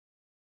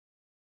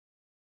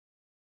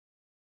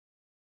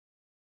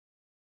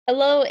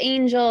Hello,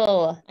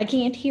 Angel. I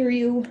can't hear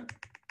you.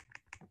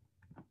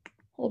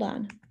 Hold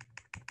on.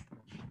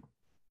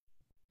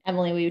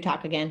 Emily, will you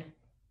talk again?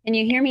 Can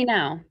you hear me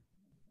now?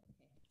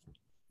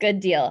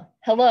 Good deal.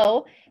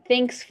 Hello.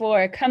 Thanks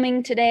for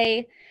coming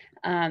today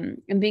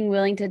and being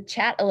willing to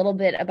chat a little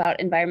bit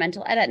about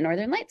environmental ed at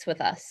Northern Lights with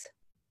us.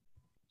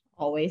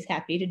 Always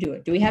happy to do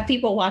it. Do we have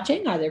people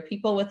watching? Are there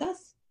people with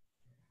us?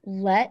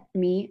 Let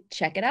me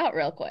check it out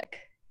real quick.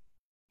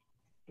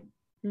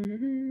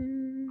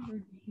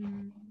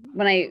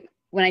 When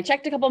I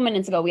checked a couple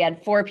minutes ago, we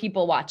had 4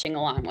 people watching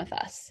along with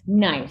us.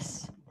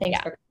 Nice. Thanks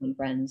Yeah. for coming,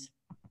 friends.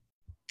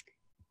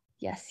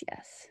 Yes,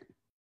 yes.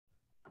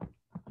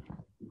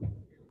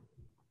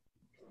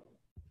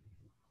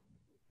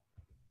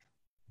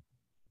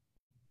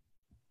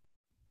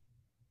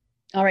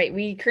 All right,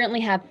 we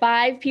currently have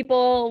 5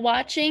 people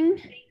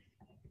watching.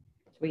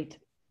 Sweet.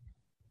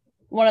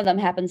 One of them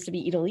happens to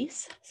be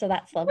Idalise, so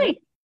that's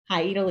lovely.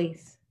 Hi,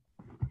 Idalise.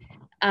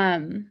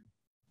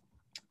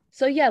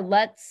 So yeah,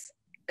 let's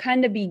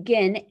kind of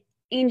begin.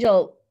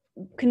 Angel,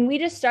 can we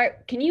just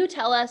start? Can you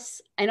tell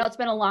us, I know it's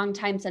been a long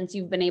time since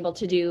you've been able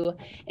to do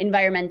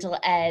environmental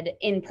ed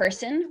in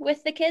person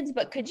with the kids,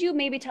 but could you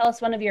maybe tell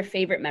us one of your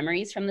favorite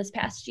memories from this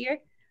past year?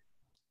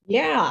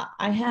 Yeah,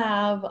 I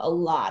have a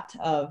lot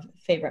of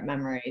favorite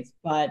memories,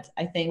 but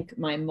I think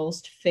my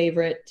most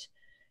favorite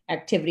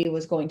activity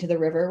was going to the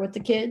river with the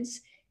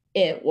kids.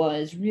 It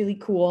was really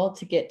cool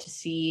to get to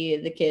see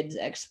the kids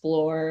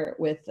explore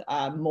with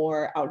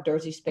more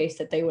outdoorsy space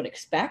that they would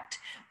expect.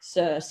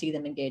 So see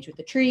them engage with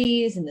the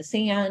trees and the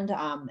sand,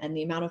 and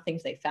the amount of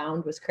things they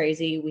found was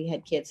crazy. We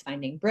had kids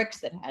finding bricks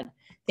that had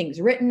things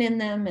written in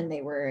them, and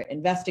they were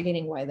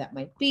investigating why that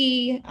might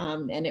be.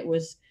 And it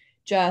was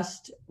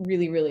just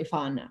really, really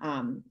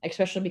fun,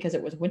 especially because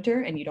it was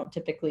winter and you don't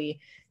typically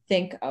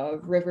think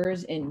of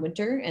rivers in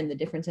winter and the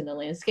difference in the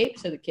landscape.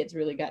 So the kids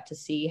really got to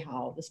see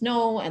how the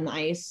snow and the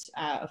ice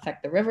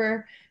affect the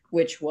river,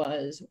 which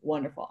was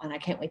wonderful. And I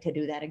can't wait to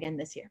do that again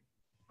this year.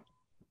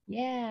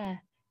 Yeah,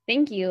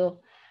 thank you.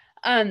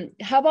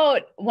 How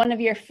about one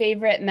of your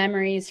favorite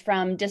memories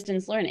from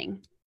distance learning?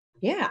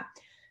 Yeah.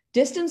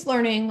 Distance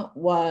learning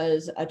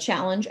was a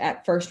challenge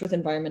at first with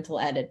environmental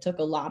ed. It took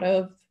a lot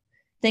of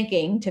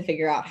thinking to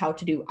figure out how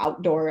to do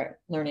outdoor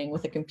learning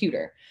with a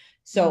computer.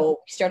 So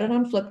we started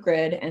on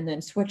Flipgrid and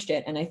then switched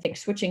it. And I think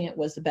switching it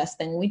was the best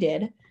thing we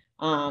did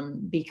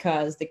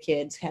because the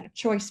kids had a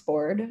choice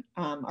board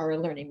or a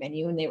learning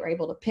menu and they were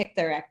able to pick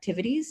their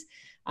activities.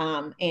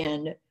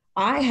 And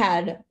I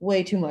had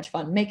way too much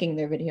fun making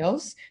their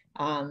videos.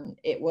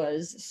 It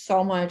was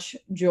so much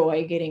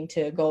joy getting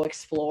to go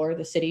explore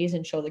the cities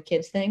and show the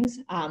kids things.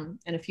 And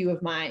a few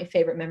of my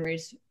favorite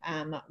memories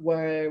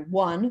were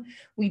one,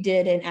 we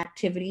did an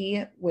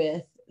activity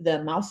with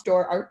the mouse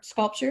door art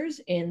sculptures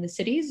in the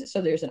cities.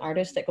 So there's an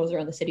artist that goes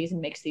around the cities and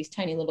makes these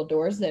tiny little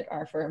doors that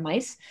are for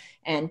mice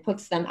and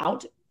puts them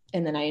out.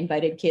 And then I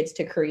invited kids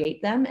to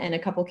create them. And a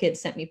couple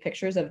kids sent me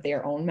pictures of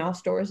their own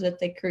mouse doors that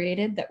they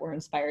created that were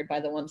inspired by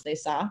the ones they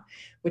saw,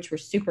 which were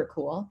super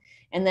cool.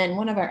 And then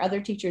one of our other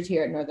teachers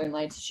here at Northern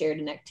Lights shared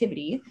an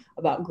activity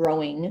about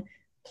growing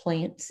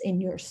plants in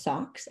your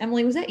socks.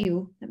 Emily, was that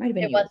you? That might have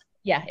been you.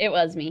 Yeah, it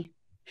was me.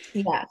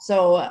 Yeah.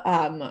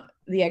 So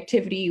the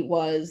activity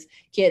was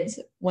kids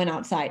went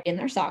outside in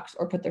their socks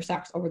or put their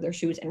socks over their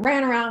shoes and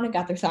ran around and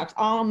got their socks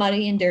all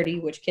muddy and dirty,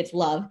 which kids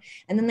love.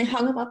 And then they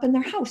hung them up in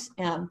their house,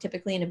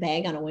 typically in a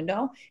bag on a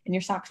window, and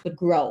your socks would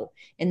grow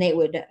and they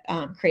would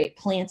create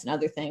plants and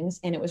other things.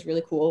 And it was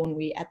really cool when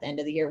we, at the end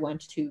of the year,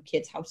 went to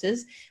kids'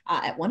 houses.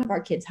 At one of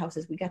our kids'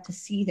 houses, we got to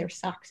see their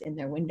socks in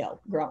their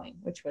window growing,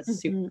 which was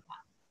super fun.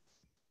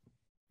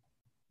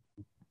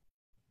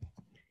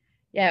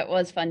 Yeah, it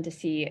was fun to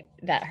see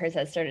that hers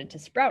has started to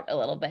sprout a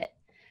little bit.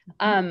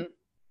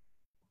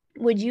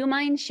 Would you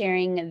mind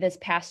sharing this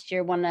past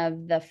year one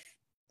of the,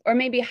 or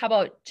maybe how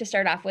about to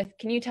start off with,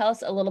 can you tell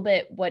us a little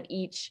bit what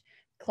each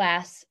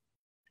class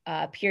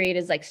period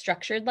is like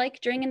structured like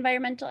during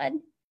environmental ed?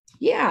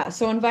 Yeah,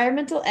 so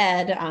environmental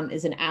ed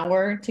is an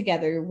hour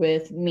together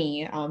with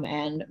me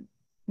and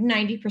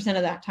 90%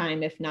 of that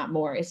time, if not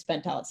more, is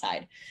spent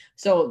outside.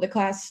 So the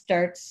class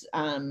starts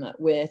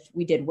with,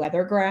 we did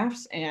weather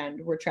graphs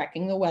and we're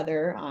tracking the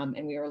weather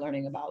and we were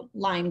learning about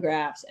line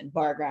graphs and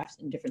bar graphs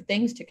and different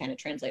things to kind of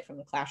translate from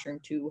the classroom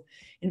to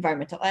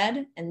environmental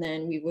ed. And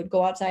then we would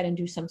go outside and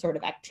do some sort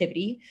of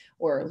activity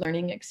or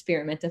learning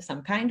experiment of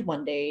some kind.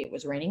 One day it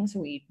was raining,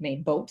 so we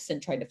made boats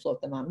and tried to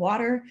float them on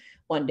water.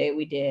 One day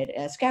we did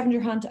a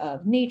scavenger hunt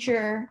of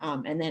nature.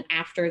 And then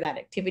after that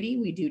activity,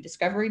 we do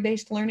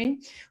discovery-based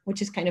learning,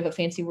 which is kind of a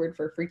fancy word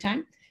for free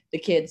time. The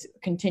kids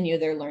continue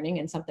their learning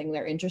in something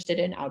they're interested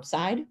in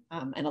outside.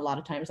 And a lot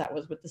of times that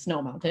was with the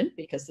snow mountain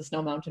because the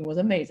snow mountain was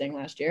amazing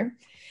last year.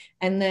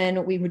 And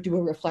then we would do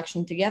a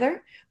reflection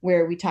together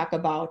where we talk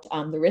about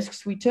the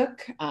risks we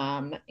took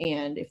and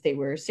if they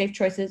were safe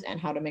choices and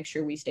how to make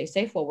sure we stay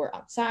safe while we're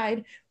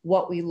outside,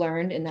 what we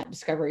learned in that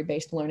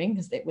discovery-based learning,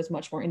 because it was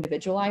much more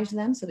individualized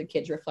then. So the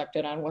kids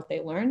reflected on what they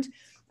learned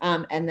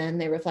and then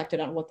they reflected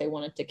on what they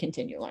wanted to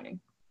continue learning.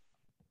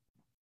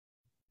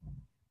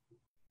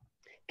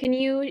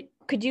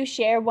 Could you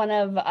share one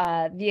of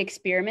the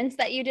experiments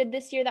that you did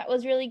this year that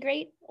was really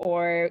great,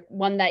 or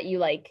one that you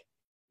like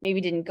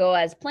maybe didn't go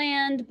as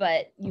planned,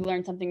 but you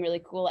learned something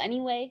really cool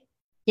anyway?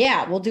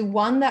 Yeah, we'll do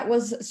one that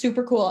was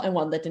super cool and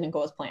one that didn't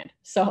go as planned.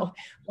 So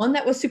one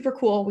that was super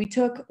cool, we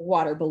took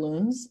water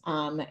balloons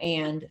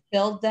and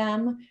filled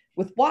them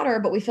with water,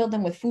 but we filled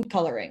them with food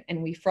coloring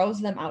and we froze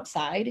them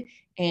outside.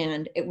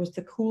 And it was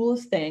the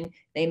coolest thing.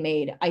 They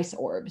made ice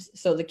orbs.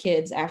 So the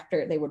kids,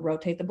 after they would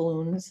rotate the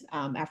balloons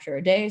after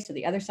a day, so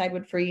the other side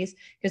would freeze,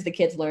 because the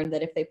kids learned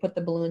that if they put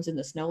the balloons in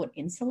the snow, it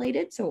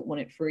insulated, so it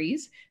wouldn't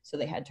freeze. So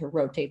they had to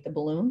rotate the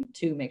balloon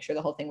to make sure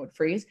the whole thing would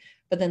freeze.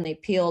 But then they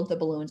peeled the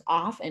balloons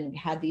off and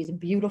had these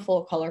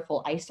beautiful,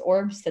 colorful ice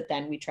orbs that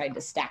then we tried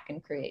to stack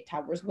and create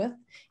towers with.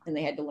 And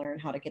they had to learn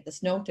how to get the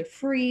snow to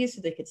freeze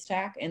so they could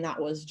stack. And that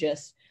was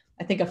just,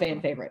 I think, a fan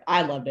favorite.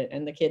 I loved it.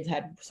 And the kids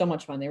had so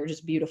much fun. They were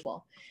just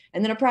beautiful.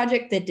 And then a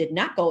project that did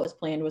not go as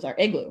planned was our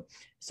igloo.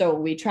 So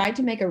we tried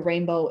to make a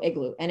rainbow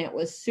igloo and it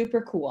was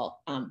super cool.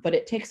 But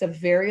it takes a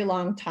very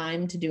long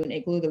time to do an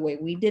igloo the way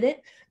we did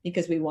it,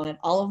 because we wanted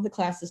all of the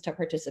classes to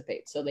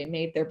participate. So they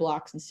made their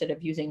blocks, instead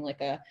of using like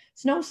a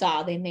snow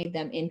saw, they made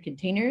them in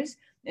containers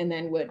and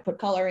then would put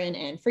color in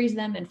and freeze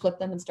them and flip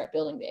them and start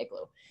building the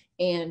igloo.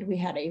 And we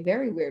had a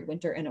very weird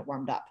winter and it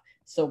warmed up.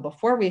 So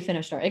before we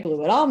finished our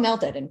igloo, it all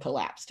melted and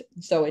collapsed.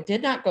 So it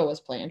did not go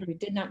as planned. We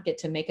did not get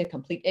to make a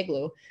complete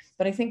igloo.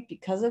 But I think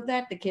because of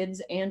that, the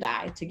kids and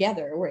I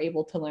together were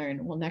able to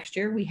learn, well, next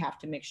year we have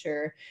to make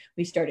sure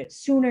we start it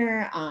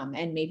sooner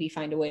and maybe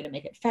find a way to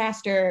make it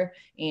faster,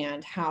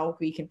 and how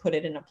we can put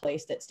it in a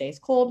place that stays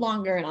cold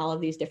longer and all of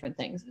these different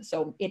things.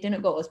 So it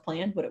didn't go as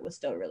planned, but it was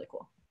still really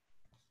cool.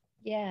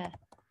 Yeah.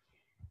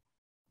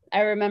 I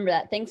remember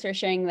that. Thanks for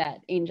sharing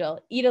that, Angel.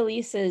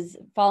 Edalise is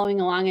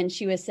following along, and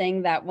she was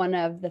saying that one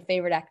of the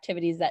favorite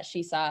activities that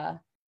she saw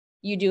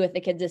you do with the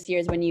kids this year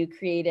is when you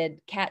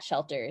created cat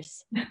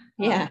shelters.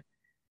 Yeah.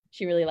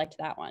 She really liked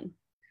that one.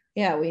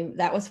 Yeah,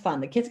 that was fun.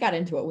 The kids got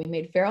into it. We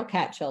made feral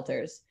cat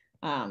shelters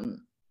and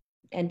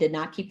did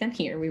not keep them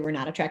here. We were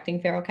not attracting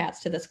feral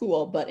cats to the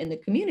school, but in the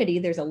community,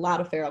 there's a lot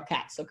of feral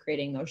cats. So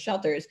creating those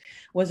shelters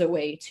was a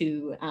way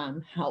to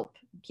help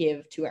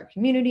give to our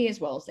community as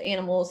well as the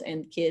animals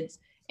and kids.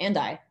 And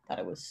I thought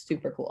it was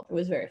super cool. It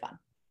was very fun.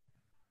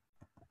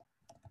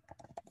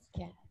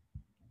 Yeah.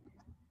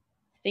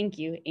 Thank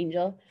you,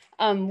 Angel.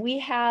 We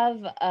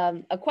have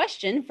a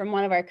question from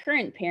one of our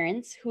current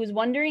parents who's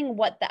wondering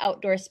what the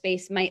outdoor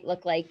space might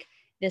look like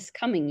this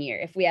coming year,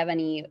 if we have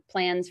any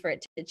plans for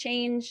it to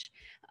change,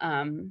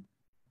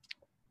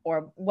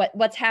 or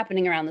what's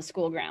happening around the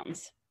school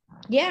grounds.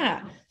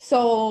 Yeah,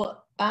 so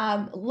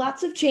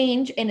lots of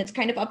change, and it's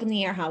kind of up in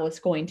the air how it's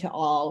going to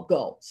all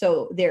go.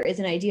 So there is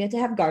an idea to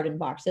have garden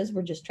boxes.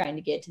 We're just trying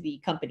to get the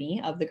company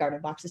of the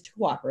garden boxes to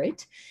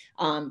cooperate.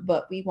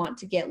 But we want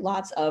to get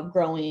lots of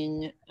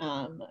growing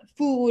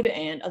food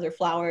and other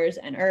flowers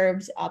and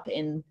herbs up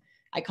in,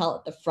 I call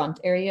it the front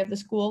area of the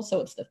school.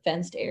 So it's the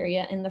fenced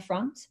area in the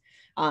front.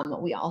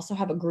 We also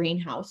have a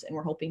greenhouse, and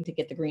we're hoping to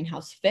get the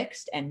greenhouse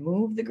fixed and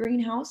move the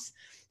greenhouse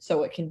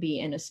so it can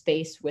be in a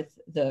space with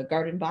the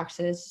garden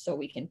boxes, so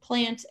we can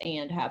plant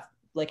and have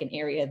like an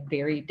area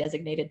very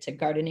designated to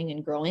gardening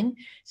and growing,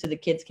 so the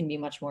kids can be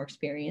much more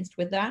experienced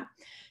with that.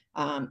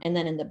 And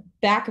then in the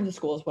back of the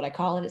school is what I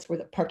call it. It's where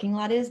the parking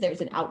lot is.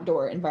 There's an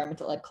outdoor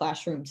environmental ed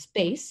classroom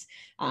space,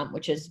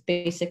 which is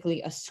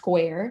basically a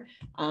square.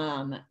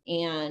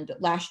 And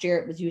last year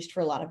it was used for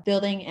a lot of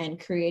building and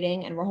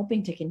creating, and we're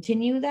hoping to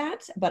continue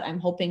that, but I'm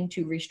hoping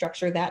to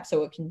restructure that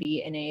so it can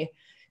be in a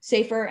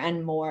safer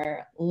and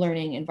more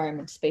learning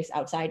environment space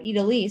outside.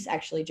 Edalise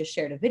actually just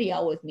shared a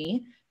video with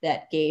me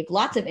that gave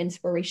lots of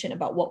inspiration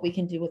about what we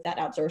can do with that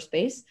outdoor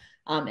space.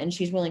 And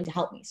she's willing to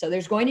help me. So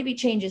there's going to be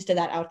changes to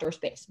that outdoor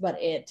space, but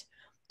it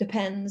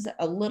depends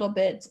a little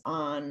bit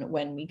on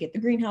when we get the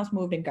greenhouse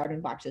moved and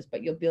garden boxes,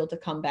 but you'll be able to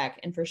come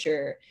back and for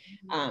sure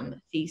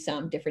see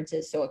some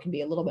differences so it can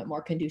be a little bit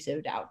more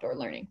conducive to outdoor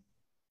learning.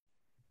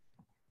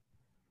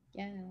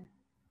 Yeah.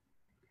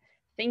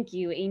 Thank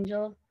you,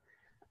 Angel.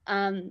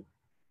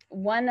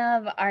 One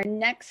of our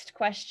next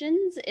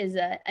questions is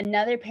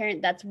another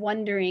parent that's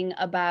wondering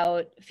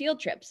about field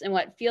trips and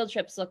what field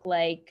trips look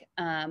like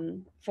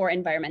for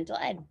environmental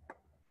ed.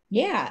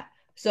 Yeah.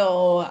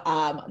 So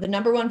the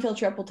number one field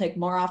trip we'll take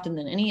more often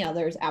than any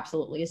others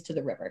absolutely is to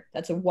the river.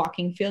 That's a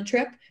walking field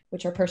trip,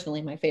 which are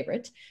personally my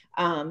favorite.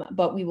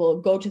 But we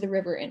will go to the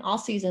river in all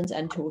seasons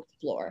and to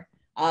explore.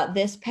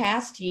 This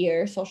past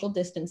year, social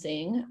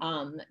distancing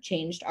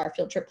changed our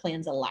field trip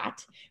plans a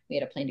lot. We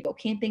had a plan to go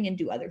camping and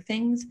do other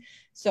things.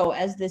 So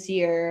as this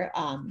year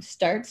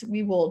starts,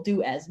 we will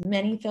do as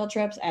many field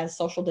trips as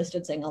social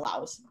distancing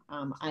allows.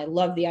 I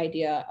love the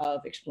idea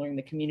of exploring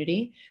the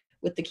community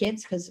with the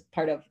kids, because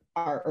part of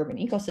our urban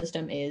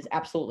ecosystem is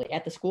absolutely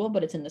at the school,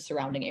 but it's in the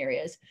surrounding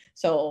areas.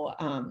 So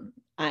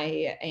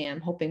I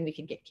am hoping we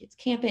can get kids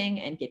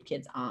camping and get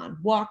kids on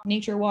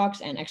nature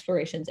walks and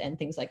explorations and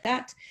things like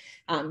that.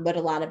 But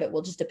a lot of it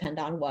will just depend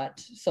on what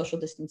social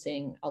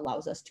distancing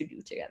allows us to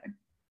do together.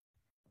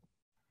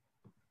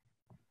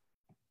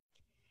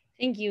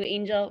 Thank you,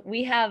 Angel.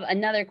 We have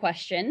another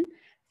question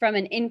from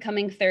an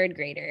incoming third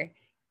grader.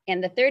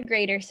 And the third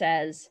grader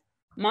says,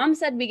 Mom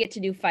said we get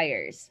to do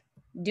fires.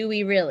 Do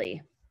we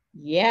really?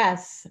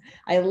 Yes,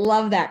 I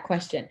love that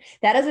question.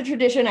 That is a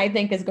tradition I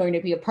think is going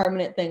to be a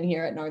permanent thing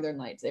here at Northern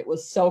Lights. It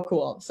was so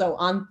cool. So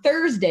on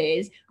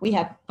Thursdays, we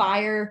have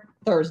Fire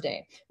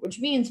Thursday, which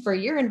means for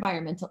your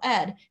environmental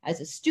ed, as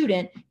a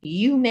student,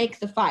 you make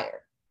the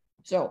fire.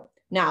 So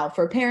now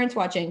for parents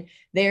watching,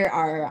 there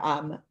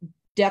are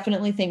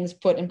definitely things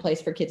put in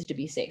place for kids to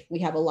be safe. We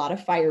have a lot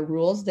of fire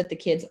rules that the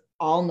kids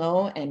all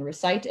know and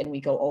recite, and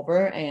we go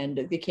over,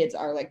 and the kids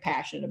are like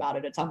passionate about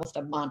it. It's almost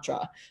a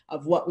mantra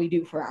of what we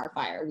do for our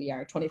fire. We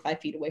are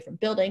 25 feet away from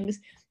buildings.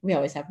 We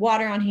always have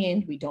water on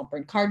hand. We don't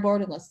burn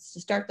cardboard unless it's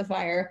to start the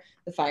fire.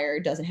 The fire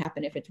doesn't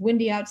happen if it's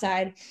windy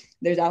outside.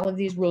 There's all of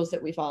these rules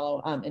that we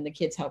follow, and the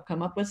kids help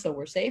come up with, so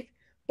we're safe.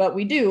 But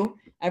we do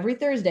every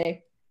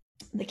Thursday,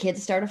 the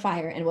kids start a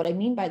fire. And what I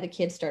mean by the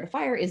kids start a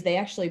fire is they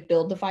actually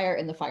build the fire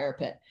in the fire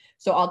pit.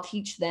 So I'll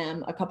teach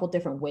them a couple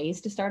different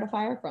ways to start a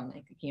fire, from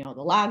like, the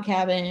log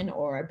cabin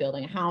or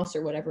building a house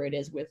or whatever it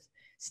is with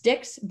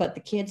sticks, but the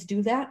kids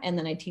do that. And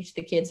then I teach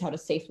the kids how to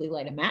safely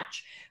light a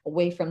match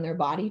away from their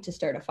body to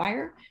start a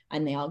fire.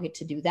 And they all get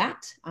to do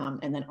that.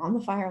 And then on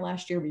the fire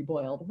last year, we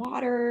boiled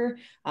water.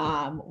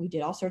 We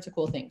did all sorts of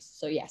cool things.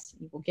 So yes,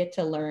 you will get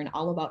to learn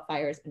all about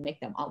fires and make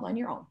them all on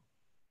your own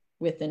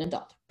with an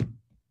adult.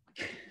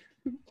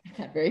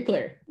 Very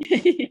clear.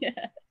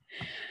 Yeah.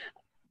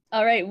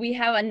 All right, we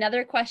have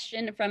another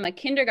question from a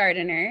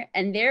kindergartner,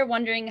 and they're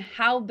wondering,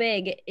 how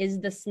big is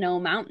the Snow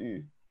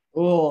Mountain?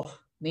 Oh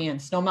man,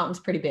 Snow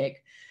Mountain's pretty big.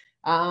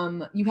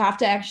 You have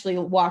to actually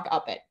walk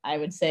up it. I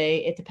would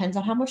say it depends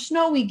on how much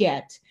snow we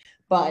get,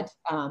 but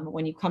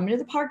when you come into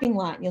the parking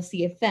lot, you'll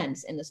see a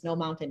fence, and the Snow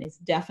Mountain is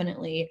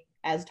definitely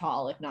as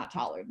tall, if not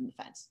taller, than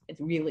the fence. It's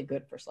really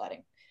good for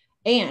sledding.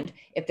 And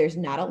if there's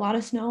not a lot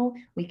of snow,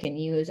 we can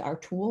use our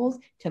tools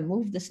to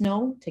move the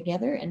snow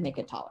together and make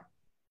it taller.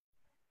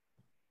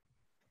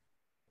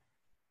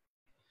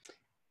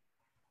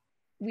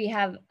 We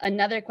have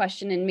another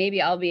question, and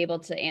maybe I'll be able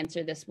to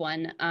answer this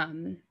one.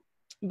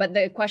 But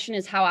the question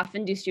is, how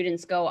often do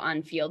students go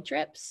on field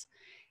trips?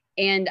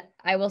 And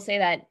I will say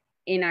that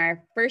in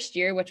our first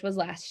year, which was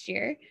last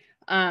year,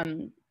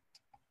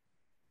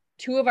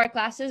 2 of our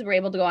classes were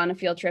able to go on a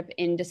field trip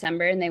in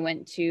December, and they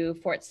went to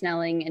Fort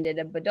Snelling and did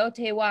a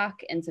Badote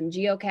walk and some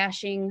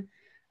geocaching.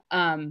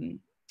 And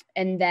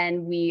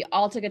then we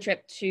all took a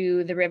trip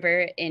to the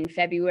river in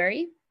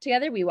February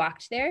together. We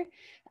walked there.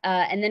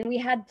 And then we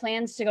had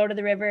plans to go to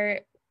the river,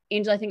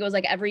 Angel, I think it was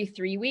like every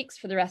 3 weeks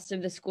for the rest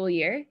of the school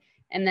year.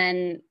 And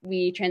then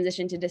we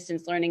transitioned to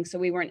distance learning, so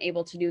we weren't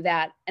able to do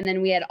that. And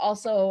then we had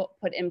also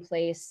put in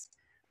place,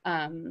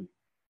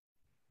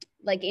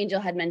 like Angel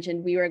had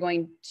mentioned, we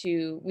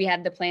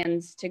had the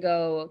plans to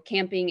go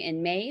camping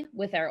in May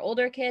with our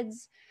older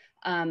kids.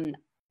 Our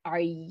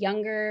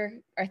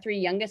 3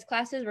 youngest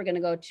classes, we're going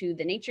to go to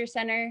the nature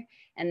center.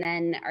 And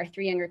then our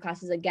 3 younger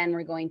classes, again,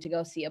 we're going to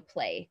go see a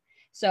play.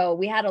 So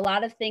we had a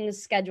lot of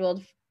things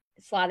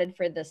slotted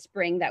for the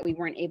spring that we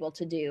weren't able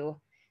to do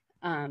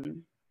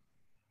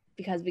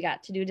because we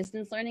got to do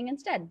distance learning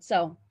instead.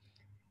 So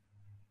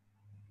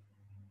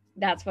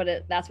that's what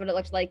it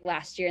looked like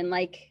last year. And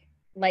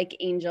like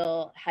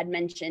Angel had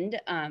mentioned,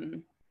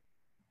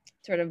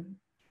 sort of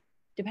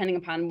depending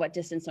upon what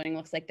distance learning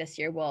looks like this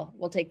year,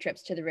 we'll take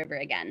trips to the river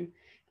again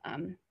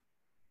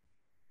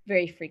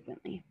very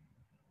frequently.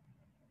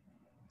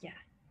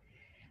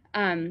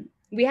 Yeah.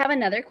 We have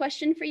another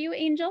question for you,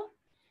 Angel.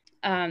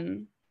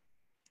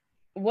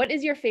 What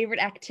is your favorite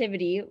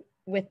activity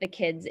with the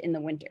kids in the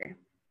winter?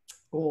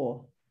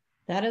 Oh,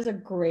 that is a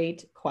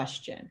great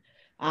question.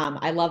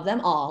 I love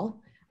them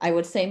all. I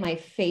would say my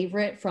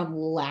favorite from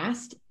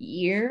last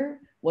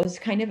year was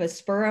kind of a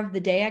spur of the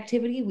day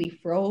activity. We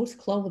froze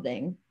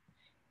clothing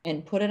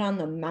and put it on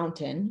the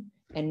mountain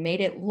and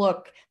made it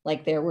look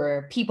like there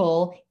were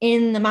people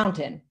in the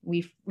mountain.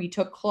 We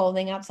took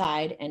clothing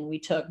outside and we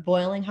took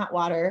boiling hot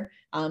water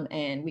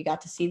and we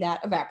got to see that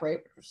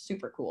evaporate, which was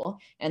super cool.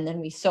 And then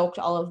we soaked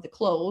all of the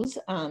clothes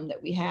that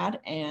we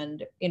had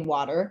and in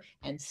water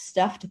and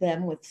stuffed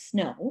them with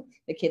snow.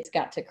 The kids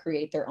got to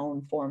create their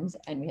own forms,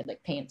 and we had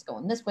like pants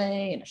going this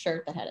way and a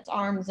shirt that had its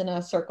arms in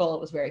a circle.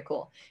 It was very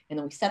cool. And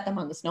then we set them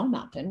on the snow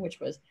mountain, which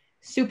was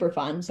super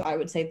fun. So I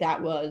would say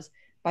that was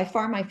by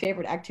far my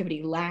favorite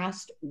activity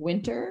last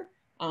winter.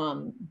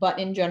 But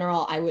in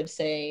general, I would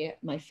say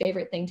my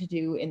favorite thing to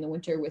do in the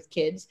winter with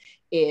kids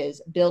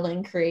is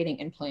building, creating,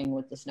 and playing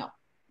with the snow.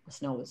 The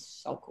snow was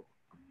so cool.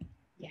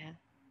 Yeah.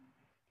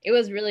 It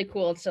was really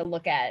cool to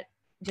look at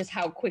just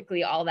how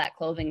quickly all that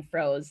clothing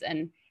froze,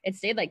 and it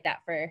stayed like that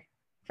for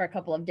a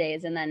couple of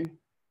days and then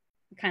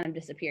kind of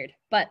disappeared.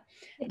 But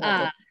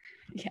yeah.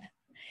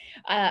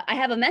 I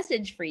have a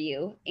message for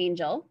you,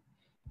 Angel,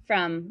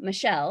 from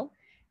Michelle.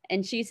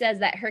 And she says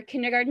that her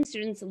kindergarten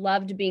students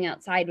loved being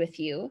outside with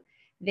you.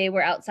 They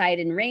were outside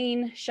in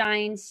rain,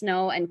 shine,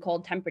 snow, and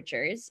cold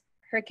temperatures.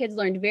 Her kids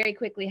learned very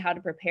quickly how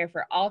to prepare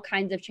for all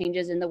kinds of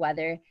changes in the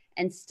weather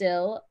and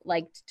still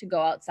liked to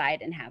go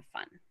outside and have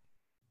fun.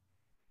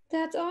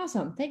 That's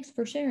awesome. Thanks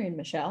for sharing,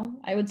 Michelle.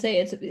 I would say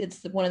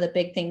it's one of the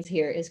big things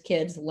here is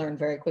kids learn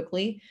very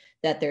quickly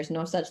that there's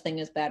no such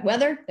thing as bad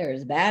weather. There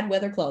is bad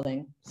weather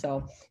clothing.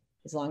 So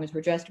as long as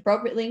we're dressed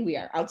appropriately, we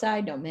are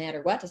outside no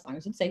matter what, as long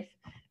as it's safe.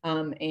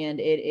 And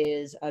it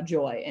is a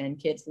joy. And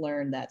kids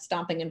learn that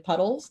stomping in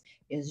puddles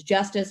is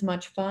just as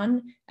much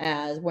fun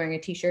as wearing a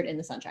t-shirt in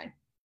the sunshine.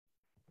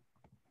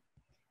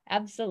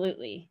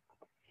 Absolutely.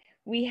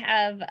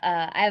 I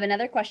have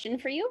another question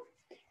for you.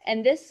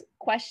 And this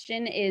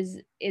question is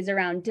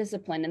around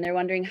discipline, and they're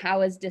wondering, how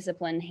is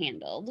discipline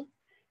handled?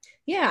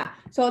 Yeah,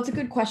 so it's a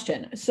good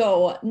question.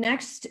 So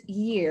next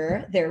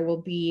year, there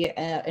will be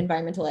an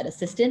environmental ed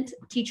assistant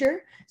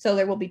teacher. So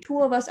there will be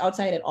 2 of us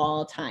outside at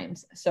all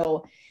times.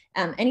 So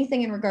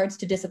anything in regards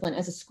to discipline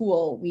as a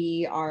school,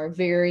 we are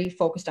very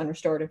focused on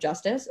restorative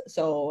justice.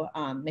 So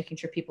making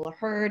sure people are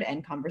heard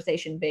and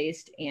conversation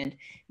based and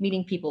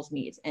meeting people's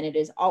needs. And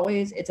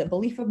it's a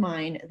belief of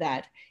mine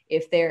that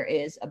if there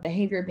is a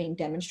behavior being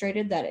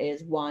demonstrated that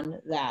is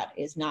one that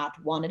is not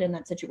wanted in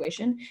that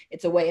situation,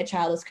 it's a way a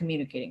child is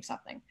communicating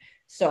something.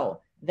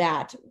 So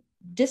that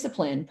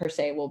discipline per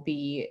se will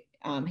be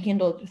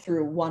handled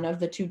through one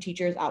of the 2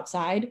 teachers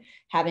outside,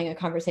 having a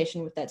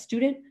conversation with that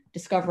student,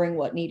 discovering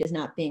what need is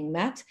not being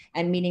met,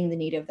 and meeting the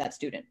need of that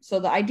student. So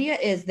the idea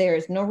is there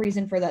is no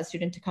reason for that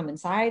student to come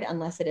inside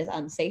unless it is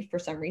unsafe for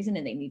some reason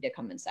and they need to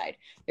come inside.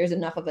 There's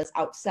enough of us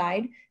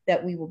outside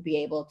that we will be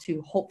able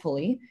to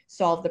hopefully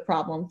solve the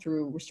problem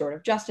through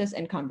restorative justice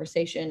and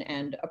conversation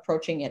and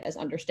approaching it as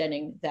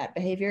understanding that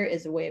behavior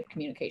is a way of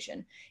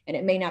communication. And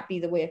it may not be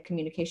the way of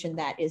communication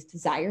that is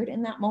desired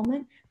in that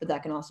moment, but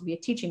that can also be a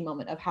teaching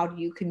moment of how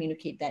do you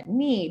communicate that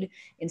need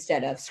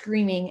instead of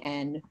screaming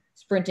and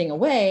sprinting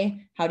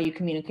away. How do you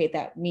communicate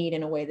that need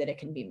in a way that it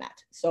can be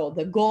met? So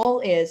the goal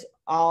is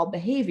all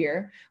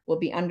behavior will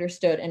be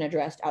understood and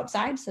addressed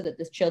outside so that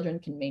the children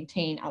can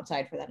maintain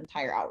outside for that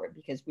entire hour,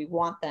 because we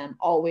want them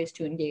always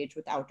to engage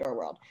with the outdoor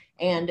world.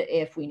 And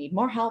if we need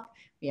more help,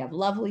 we have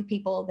lovely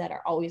people that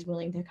are always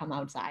willing to come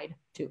outside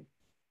too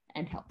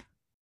and help,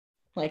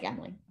 like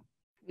Emily.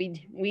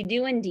 We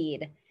do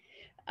indeed.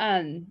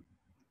 Thank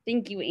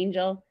you,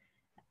 Angel.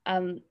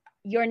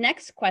 Your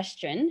next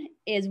question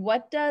is,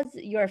 what does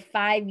your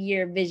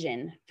 5-year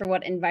vision for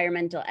what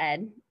environmental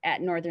ed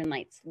at Northern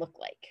Lights look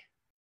like?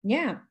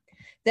 Yeah,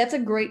 that's a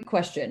great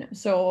question.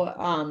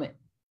 So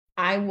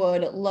I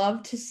would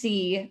love to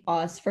see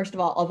us, first of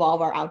all,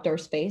 evolve our outdoor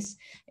space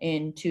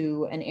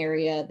into an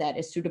area that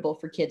is suitable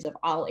for kids of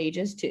all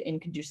ages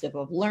and conducive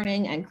of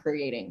learning and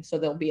creating. So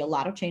there'll be a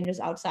lot of changes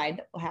outside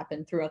that will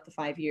happen throughout the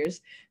 5 years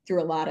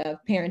through a lot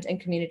of parent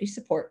and community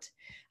support.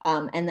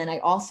 And then I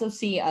also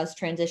see us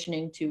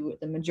transitioning to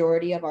the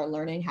majority of our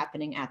learning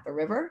happening at the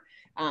river.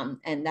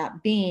 And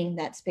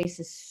that space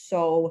is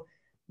so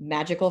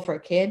magical for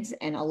kids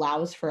and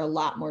allows for a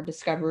lot more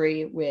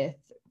discovery with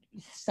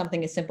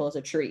something as simple as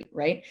a tree,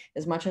 right?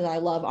 As much as I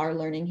love our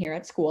learning here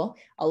at school,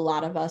 a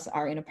lot of us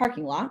are in a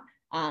parking lot.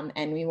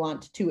 And we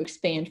want to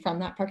expand from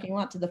that parking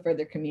lot to the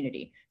further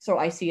community. So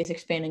I see us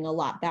expanding a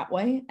lot that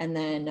way. And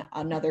then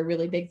another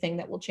really big thing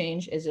that will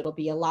change is it'll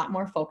be a lot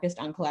more focused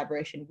on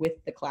collaboration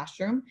with the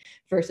classroom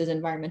versus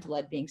environmental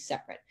ed being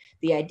separate.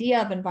 The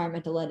idea of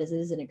environmental ed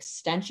is an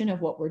extension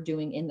of what we're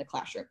doing in the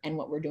classroom, and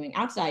what we're doing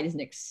outside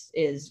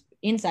is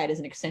inside is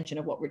an extension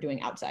of what we're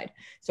doing outside.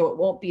 So it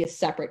won't be a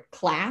separate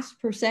class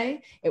per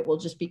se, it will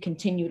just be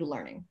continued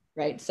learning.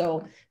 Right.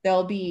 So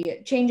there'll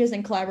be changes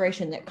in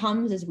collaboration that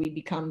comes as we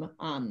become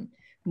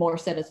more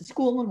set as a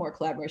school and more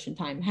collaboration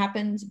time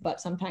happens.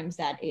 But sometimes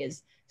that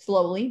is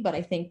slowly. But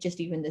I think just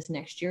even this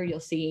next year,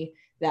 you'll see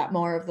that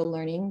more of the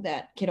learning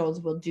that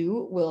kiddos will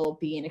do will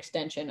be an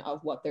extension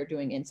of what they're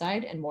doing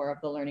inside, and more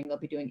of the learning they'll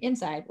be doing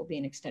inside will be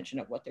an extension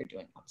of what they're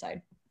doing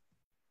outside.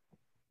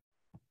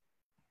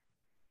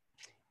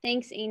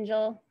 Thanks,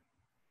 Angel.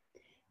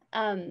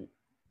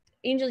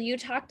 Angel, you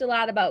talked a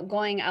lot about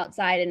going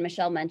outside, and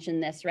Michelle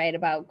mentioned this, right?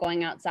 About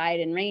going outside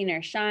in rain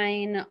or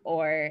shine,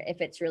 or if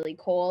it's really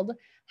cold.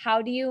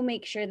 How do you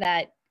make sure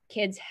that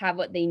kids have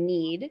what they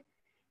need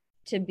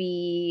to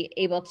be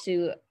able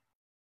to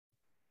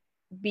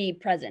be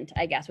present,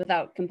 I guess,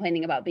 without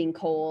complaining about being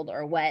cold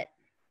or wet?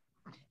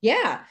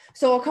 Yeah.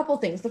 So a couple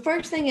things. The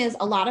first thing is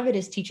a lot of it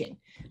is teaching.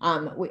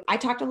 I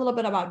talked a little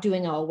bit about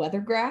doing a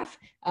weather graph,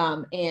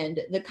 and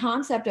the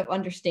concept of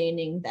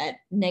understanding that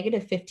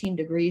negative 15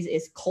 degrees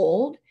is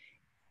cold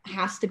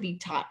has to be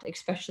taught,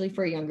 especially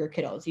for younger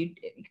kiddos.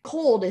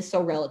 Cold is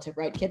so relative,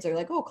 right? Kids are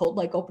like, oh, cold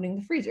like opening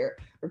the freezer,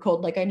 or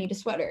cold like I need a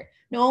sweater.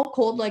 No,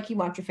 cold like you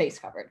want your face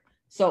covered.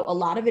 So a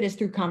lot of it is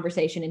through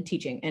conversation and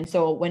teaching. And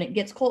so when it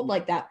gets cold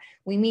like that,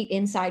 we meet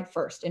inside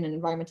first in an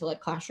environmental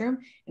ed classroom,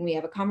 and we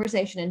have a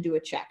conversation and do a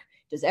check.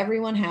 Does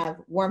everyone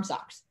have warm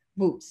socks,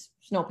 boots,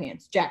 snow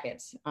pants,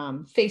 jackets,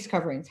 face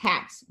coverings,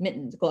 hats,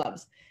 mittens,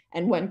 gloves?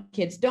 And when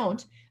kids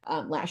don't,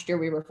 last year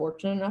we were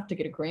fortunate enough to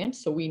get a grant.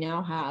 So we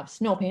now have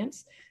snow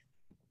pants,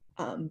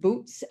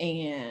 boots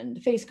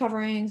and face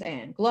coverings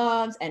and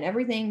gloves and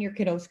everything your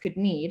kiddos could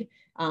need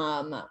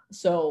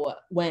So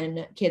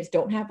when kids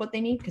don't have what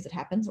they need, because it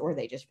happens, or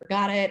they just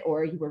forgot it,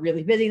 or you were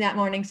really busy that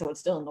morning, so it's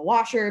still in the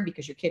washer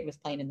because your kid was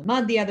playing in the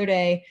mud the other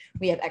day,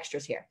 we have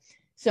extras here.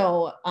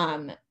 So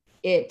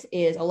it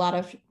is a lot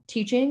of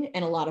teaching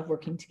and a lot of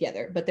working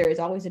together, but there is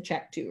always a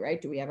check too,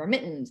 right? Do we have our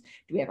mittens?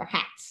 Do we have our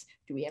hats?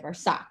 Do we have our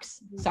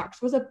socks?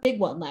 Socks was a big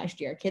one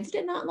last year. Kids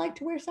did not like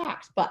to wear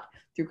socks, but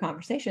through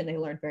conversation, they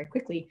learned very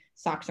quickly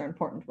socks are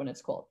important when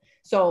it's cold.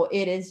 So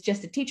it is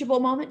just a teachable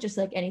moment, just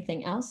like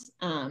anything else.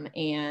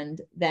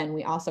 And then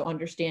we also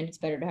understand it's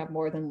better to have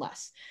more than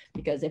less,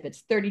 because if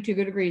it's 32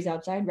 degrees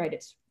outside, right,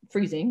 it's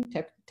freezing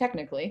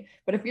technically,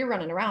 but if you're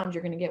running around,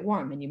 you're going to get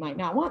warm and you might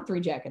not want 3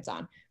 jackets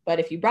on. But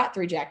if you brought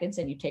 3 jackets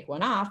and you take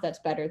one off, that's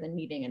better than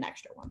needing an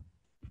extra one.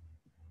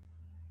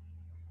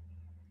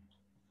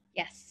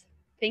 Yes.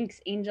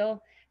 Thanks,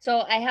 Angel.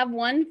 So I have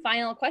one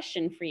final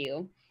question for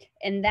you,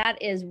 and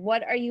that is,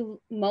 what are you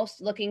most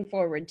looking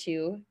forward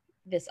to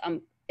this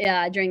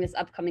during this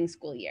upcoming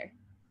school year?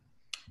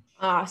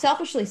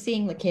 Selfishly,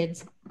 seeing the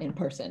kids in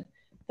person.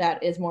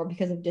 That is more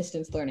because of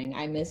distance learning.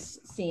 I miss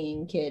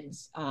seeing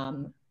kids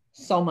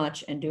so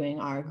much and doing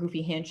our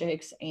goofy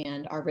handshakes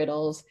and our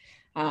riddles.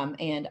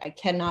 And I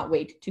cannot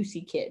wait to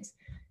see kids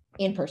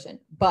in person.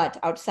 But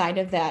outside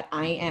of that,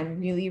 I am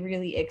really,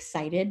 really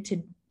excited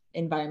to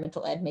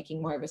environmental ed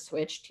making more of a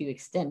switch to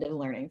extended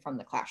learning from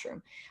the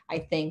classroom. I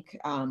think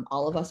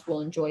all of us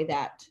will enjoy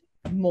that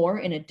more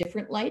in a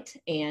different light,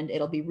 and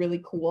it'll be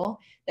really cool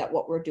that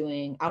what we're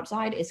doing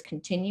outside is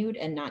continued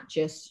and not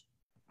just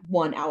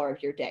 1 hour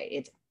of your day.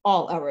 It's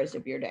all hours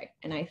of your day.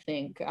 And I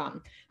think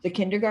the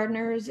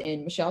kindergartners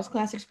in Michelle's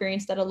class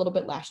experienced that a little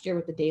bit last year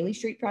with the Daily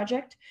Street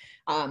project,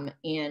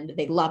 and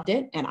they loved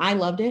it, and I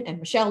loved it, and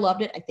Michelle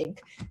loved it, I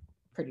think,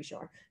 pretty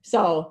sure.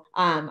 So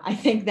I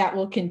think that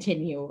will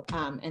continue,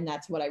 and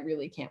that's what I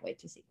really can't wait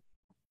to see.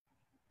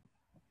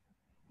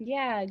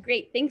 Yeah,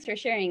 great. Thanks for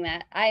sharing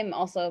that. I'm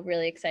also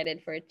really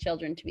excited for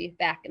children to be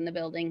back in the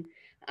building.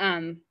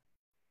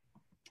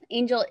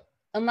 Angel,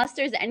 unless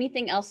there's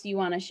anything else you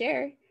want to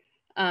share.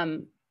 I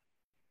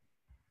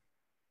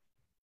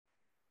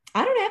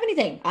don't have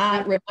anything.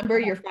 Remember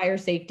your fire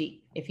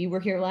safety. If you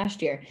were here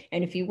last year,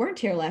 and if you weren't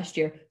here last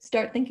year,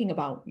 start thinking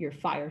about your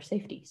fire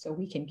safety so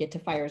we can get to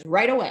fires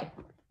right away.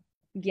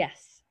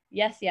 Yes,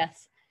 yes,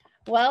 yes.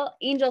 Well,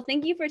 Angel,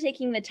 thank you for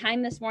taking the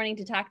time this morning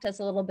to talk to us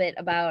a little bit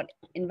about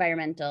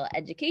environmental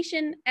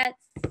education at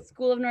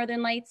School of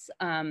Northern Lights.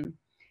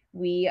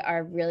 We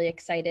are really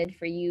excited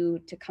for you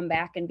to come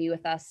back and be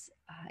with us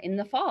in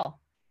the fall.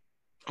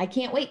 I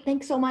can't wait.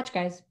 Thanks so much,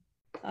 guys.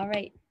 All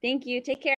right. Thank you. Take care.